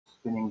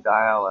spinning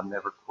dial. I'm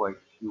never quite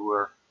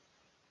sure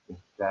if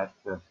that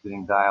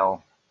spinning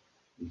dial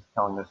is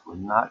telling us we're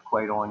not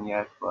quite on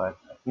yet, but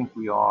I think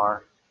we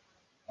are.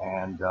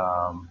 And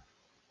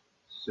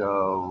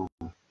so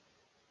it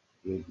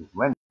is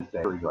Wednesday.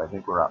 There we go. I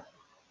think we're up.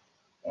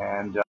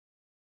 And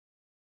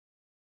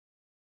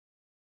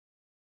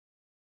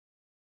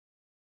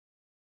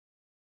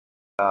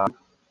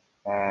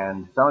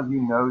and some of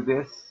you know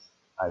this.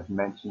 I've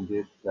mentioned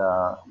it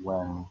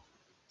when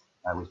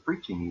I was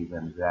preaching,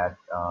 even that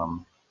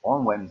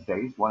on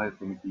Wednesdays, one of the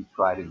things we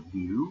try to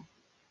do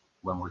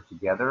when we're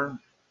together,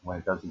 when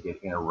it doesn't get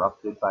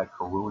interrupted by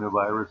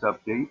coronavirus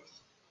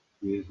updates,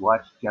 is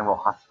watch General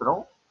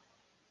Hospital.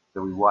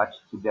 So we watched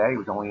today. It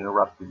was only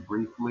interrupted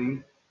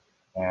briefly.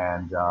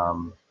 And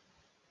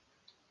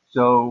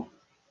so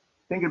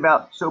thinking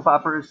about soap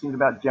operas, thinking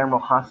about General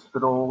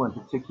Hospital in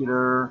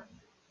particular,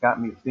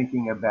 got me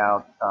thinking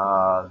about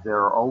there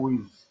are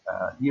always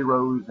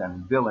heroes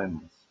and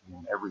villains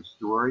in every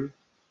story,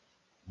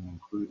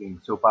 including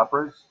soap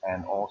operas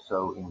and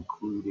also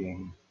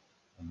including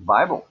the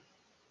Bible.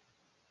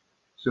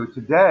 So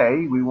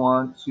today we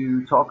want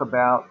to talk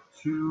about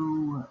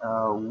two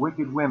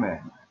wicked women.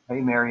 Hey,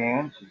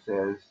 Marianne, she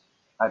says,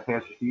 hi,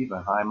 Pastor Steve,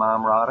 and hi,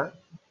 Mom Rodder.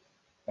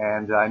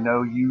 And I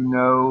know you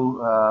know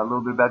a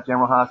little bit about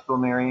General Hospital,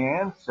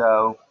 Marianne,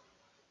 so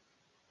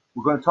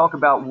we're going to talk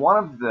about one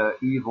of the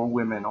evil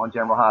women on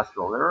General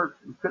Hospital.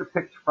 We could have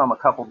picked from a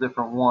couple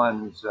different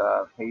ones.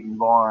 Hayden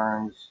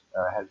Barnes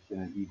has been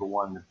an evil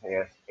one in the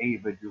past.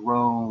 Ava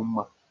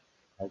Jerome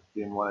has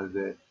been one of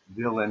the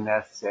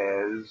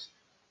villainesses.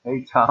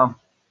 Hey, Tom.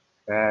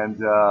 And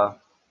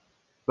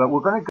but we're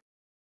going to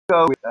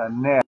go with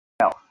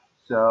Nell.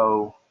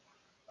 So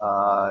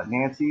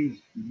Nancy's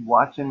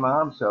watching,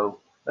 Mom. So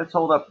let's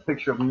hold up a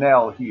picture of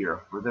Nell here.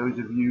 For those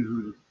of you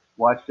who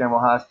watch General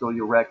Hospital,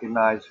 you'll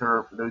recognize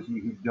her. For those of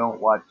you who don't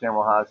watch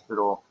General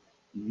Hospital,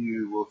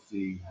 you will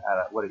see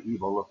what an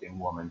evil-looking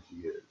woman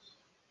she is.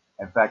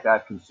 In fact,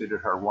 I've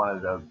considered her one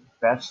of the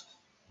best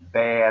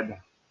bad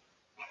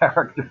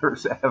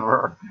characters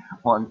ever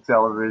on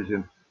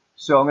television.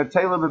 So I'm going to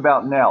tell you a little bit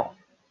about Nell.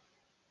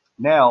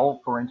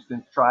 Nell, for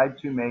instance, tried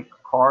to make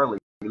Carly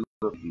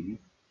look easy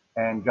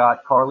and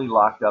got Carly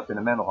locked up in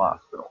a mental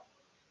hospital.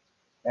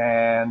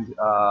 And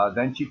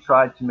then she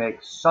tried to make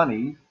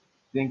Sonny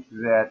think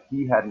that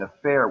he had an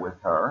affair with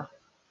her.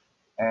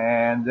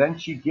 And then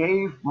she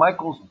gave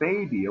Michael's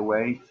baby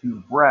away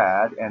to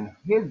Brad and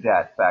hid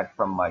that fact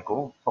from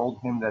Michael, told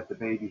him that the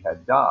baby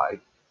had died.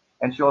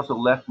 And she also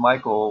left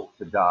Michael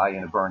to die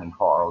in a burning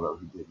car, although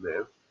he did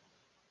live.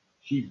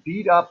 She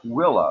beat up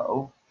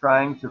Willow,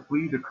 trying to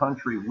flee the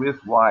country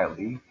with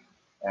Wiley,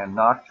 and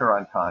knocked her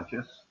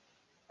unconscious.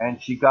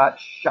 And she got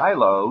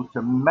Shiloh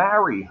to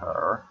marry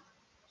her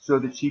so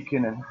that she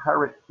can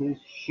inherit his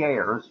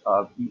shares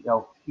of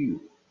ELQ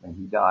when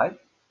he died.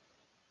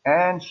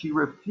 And she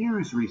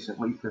refused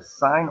recently to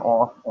sign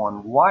off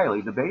on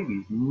Wiley, the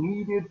baby's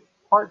needed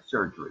heart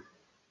surgery.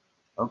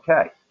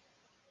 Okay.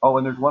 Oh,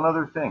 and there's one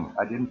other thing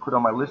I didn't put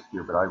on my list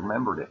here, but I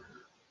remembered it.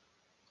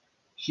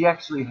 She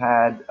actually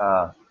had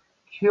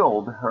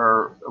killed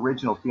her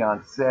original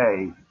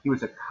fiance. He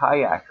was a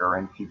kayaker,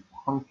 and she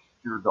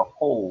punctured a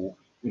hole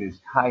in his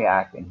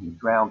kayak, and he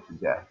drowned to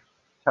death.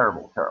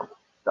 Terrible, terrible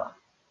stuff.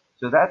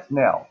 So that's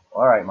Nell.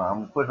 All right,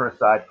 Mom, we'll put her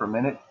aside for a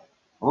minute.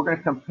 We're going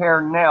to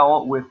compare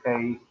Nell with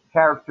a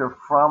character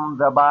from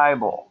the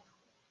Bible.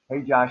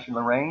 Hey, Josh and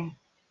Lorraine.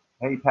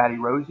 Hey, Patty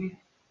Rosie.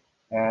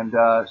 And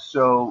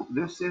so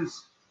this is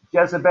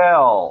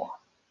Jezebel.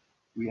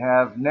 We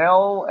have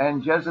Nell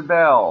and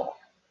Jezebel.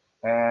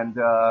 And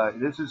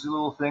this is a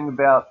little thing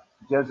about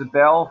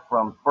Jezebel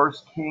from 1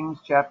 Kings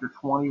chapter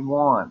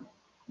 21.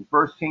 In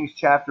 1 Kings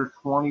chapter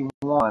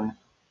 21,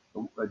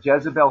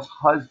 Jezebel's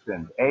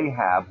husband,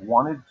 Ahab,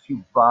 wanted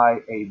to buy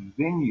a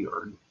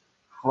vineyard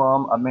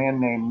from a man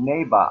named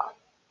Naboth.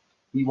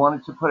 He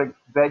wanted to put a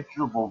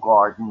vegetable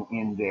garden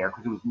in there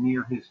because it was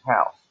near his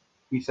house.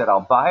 He said, I'll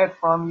buy it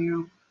from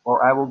you,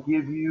 or I will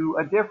give you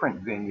a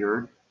different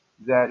vineyard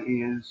that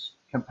is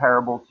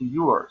comparable to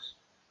yours.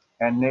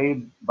 And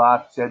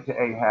Naboth said to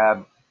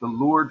Ahab, the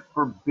Lord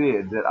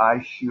forbid that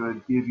I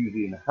should give you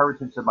the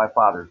inheritance of my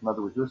fathers. In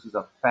other words, this is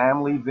a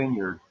family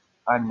vineyard.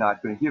 I'm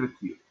not going to give it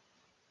to you.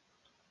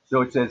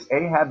 So it says,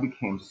 Ahab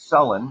became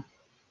sullen,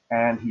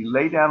 and he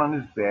lay down on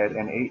his bed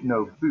and ate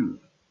no food.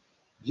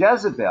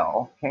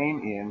 Jezebel came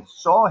in,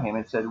 saw him,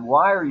 and said,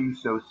 why are you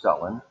so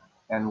sullen,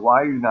 and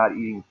why are you not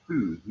eating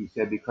food? He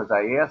said, because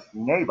I asked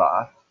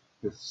Naboth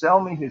to sell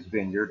me his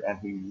vineyard, and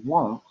he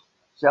won't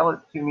sell it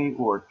to me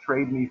or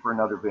trade me for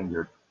another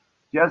vineyard.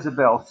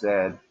 Jezebel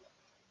said,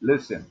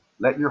 listen,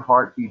 let your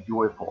heart be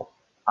joyful.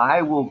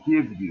 I will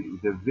give you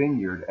the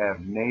vineyard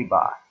of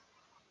Naboth.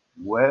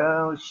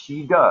 Well,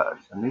 she does,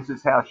 and this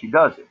is how she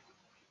does it.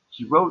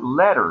 She wrote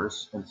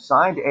letters and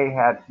signed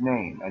Ahab's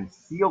name and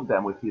sealed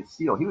them with his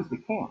seal. He was the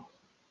king.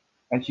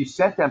 And she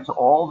sent them to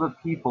all the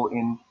people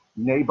in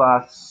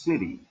Naboth's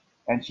city.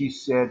 And she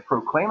said,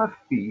 proclaim a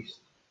feast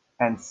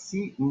and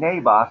seat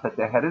Naboth at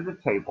the head of the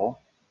table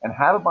and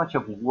have a bunch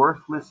of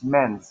worthless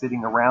men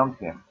sitting around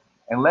him.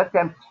 and let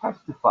them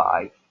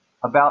testify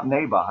about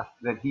Naboth,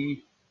 that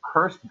he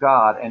cursed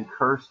God and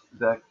cursed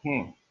the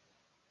king.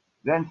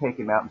 Then take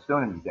him out and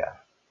stone him to death.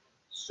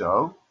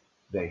 So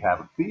they have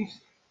a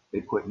feast.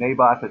 They put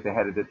Naboth at the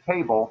head of the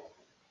table.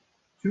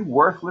 Two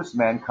worthless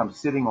men come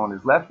sitting on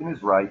his left and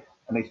his right,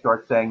 and they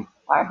start saying,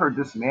 I heard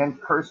this man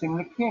cursing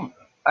the king.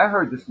 I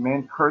heard this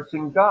man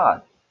cursing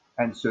God.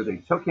 And so they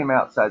took him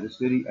outside the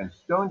city and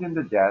stoned him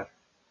to death.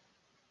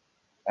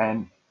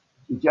 And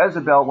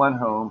Jezebel went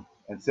home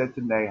and said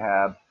to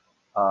Nahab,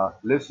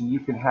 listen, you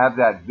can have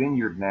that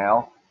vineyard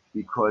now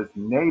because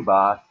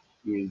Naboth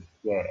is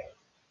dead.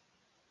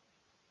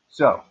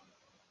 So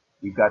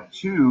we've got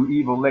two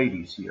evil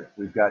ladies here.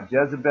 We've got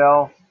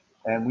Jezebel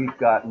and we've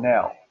got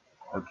Nell.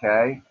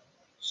 Okay?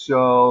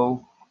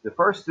 So the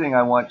first thing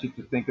I want you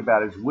to think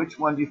about is, which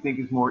one do you think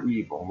is more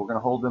evil? We're going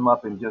to hold them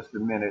up in just a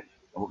minute,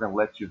 and we're going to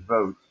let you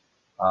vote.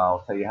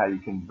 I'll tell you how you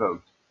can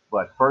vote.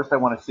 But first, I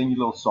want to sing you a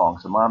little song.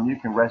 So, Mom, you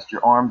can rest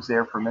your arms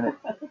there for a minute.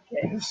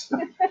 Okay.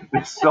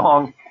 This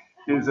song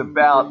is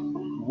about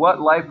what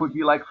life would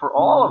be like for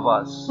all of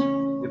us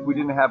if we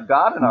didn't have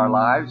God in our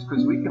lives,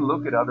 because we can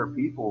look at other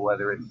people,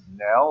 whether it's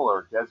Nell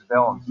or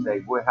Jezebel, and say,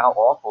 boy, how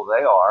awful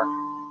they are.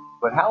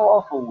 But how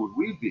awful would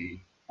we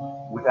be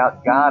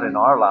without God in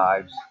our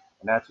lives?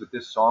 And that's what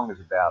this song is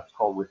about. It's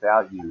called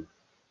Without You.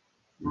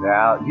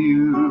 Without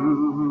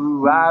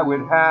you, I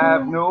would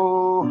have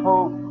no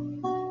hope,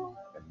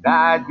 and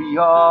I'd be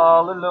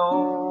all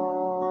alone.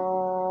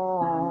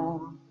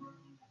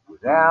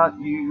 Without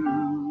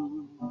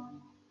you,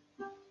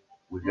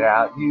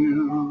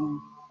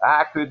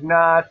 I could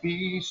not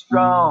be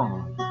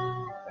strong,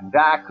 and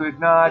I could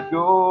not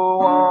go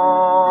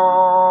on.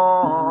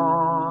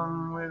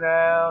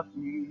 Without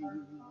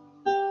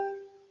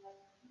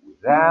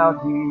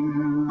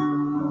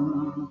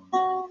you,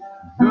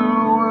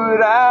 who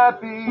would I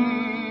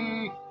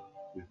be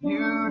if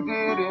you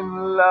didn't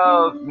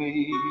love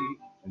me?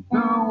 And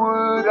who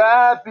would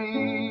I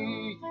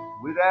be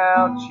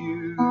without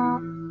you?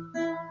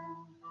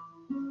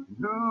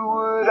 Who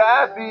would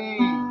I be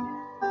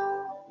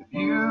if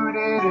you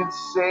didn't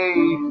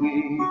save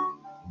me?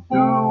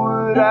 Who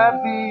would I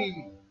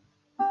be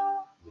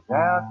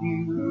without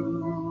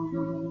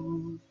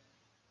you?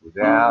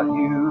 Without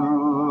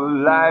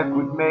you, life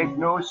would make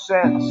no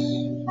sense,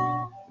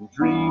 and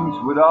dreams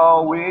would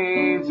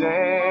always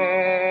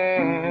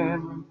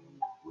end.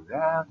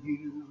 Without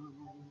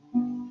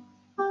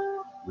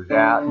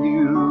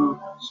you,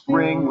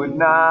 spring would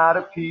not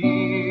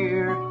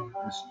appear,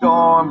 and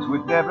storms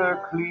would never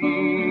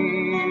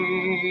clear.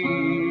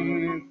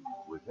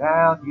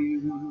 Without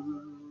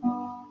you,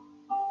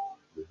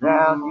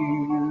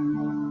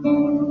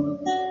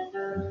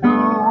 and who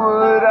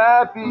would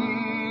I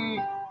be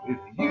if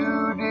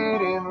you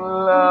didn't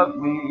love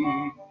me?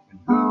 And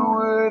who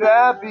would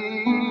I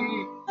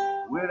be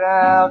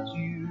without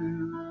you?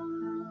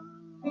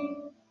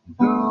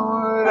 Who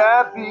would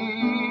I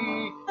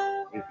be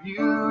if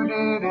you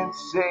didn't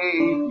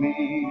save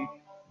me?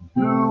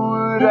 Who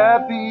would I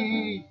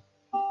be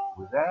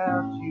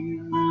without you?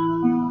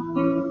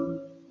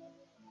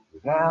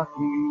 Without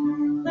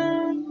you.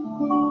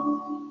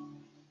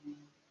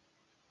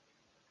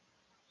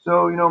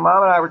 So,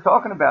 Mom and I were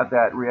talking about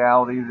that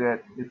reality,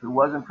 that if it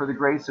wasn't for the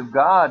grace of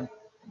God,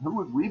 who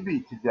would we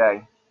be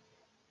today?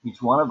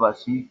 Each one of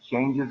us, He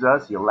changes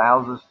us. He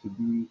allows us to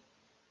be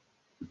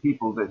the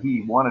people that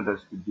He wanted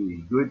us to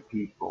be, good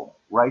people,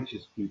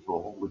 righteous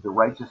people, with the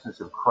righteousness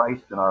of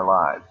Christ in our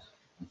lives,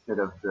 instead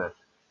of the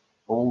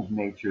old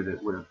nature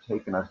that would have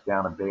taken us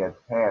down a bad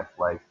path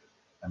like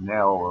a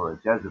Nell or a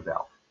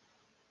Jezebel.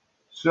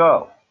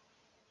 So,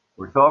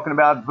 we're talking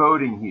about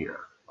voting here,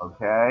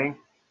 okay?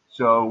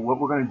 So what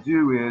we're going to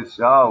do is,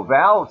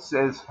 Val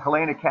says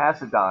Helena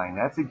Cassadine.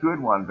 That's a good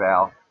one,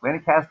 Val.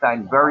 Helena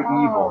Cassadine, very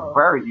evil,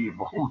 very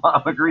evil.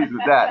 Mom agrees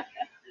with that.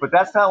 But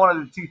that's not one of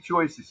the two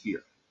choices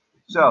here.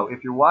 So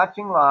if you're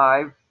watching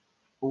live,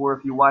 or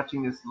if you're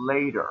watching this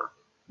later,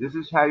 this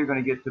is how you're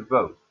going to get to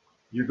vote.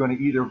 You're going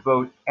to either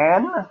vote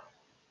N,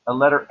 a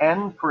letter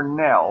N for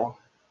Nell,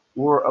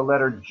 or a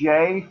letter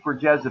J for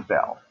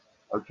Jezebel.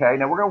 Okay,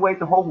 now we're going to wait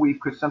the whole week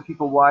because some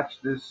people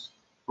watch this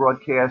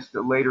broadcast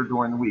later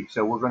during the week.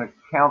 So we're going to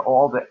count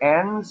all the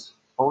N's.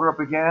 Hold her up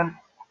again.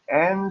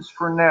 N's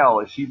for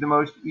Nell. Is she the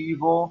most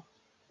evil?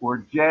 Or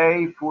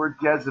J for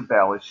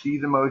Jezebel. Is she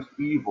the most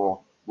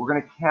evil? We're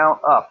going to count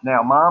up.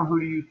 Now, Mom, who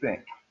do you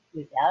think?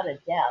 Without a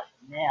doubt,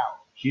 Nell.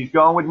 She's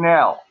going with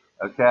Nell.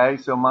 Okay,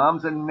 so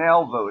Mom's a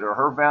Nell voter.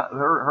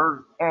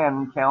 Her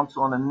N counts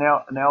on the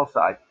Nell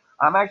side.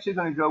 I'm actually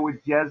going to go with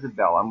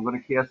Jezebel. I'm going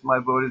to cast my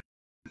vote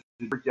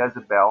for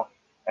Jezebel,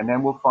 and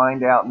then we'll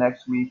find out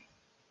next week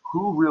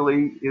who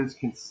really is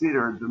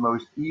considered the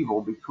most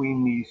evil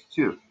between these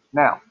two.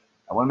 Now,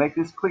 I want to make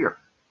this clear.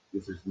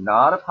 This is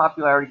not a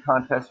popularity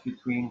contest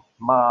between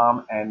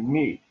Mom and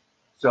me.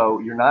 So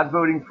you're not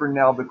voting for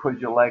Nell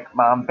because you like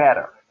Mom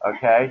better,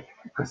 okay?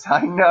 Because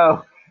I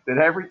know that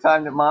every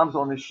time that Mom's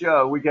on the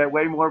show, we get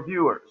way more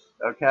viewers,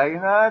 okay?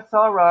 And that's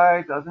all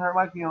right. Doesn't hurt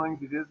my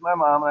feelings. It is my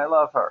mom, and I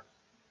love her.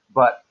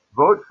 But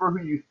vote for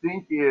who you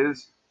think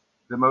is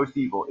the most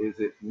evil? Is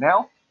it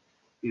Nell?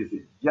 Is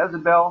it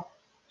Jezebel?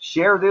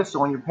 Share this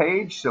on your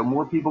page so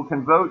more people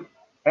can vote.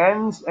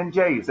 N's and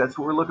J's, that's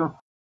what we're looking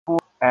for.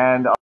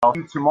 And I'll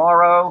see you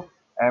tomorrow,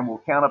 and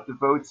we'll count up the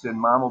votes, and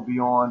Mom will be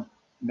on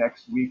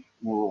next week.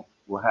 We'll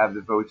have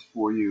the votes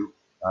for you.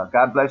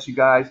 God bless you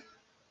guys.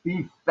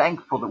 Be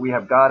thankful that we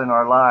have God in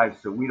our lives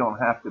so we don't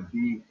have to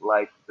be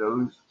like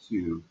those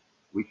two.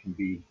 We can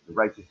be the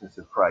righteousness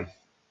of Christ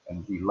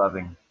and be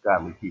loving,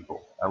 godly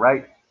people. All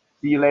right?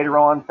 See you later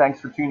on.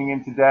 Thanks for tuning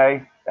in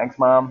today. Thanks,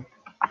 Mom.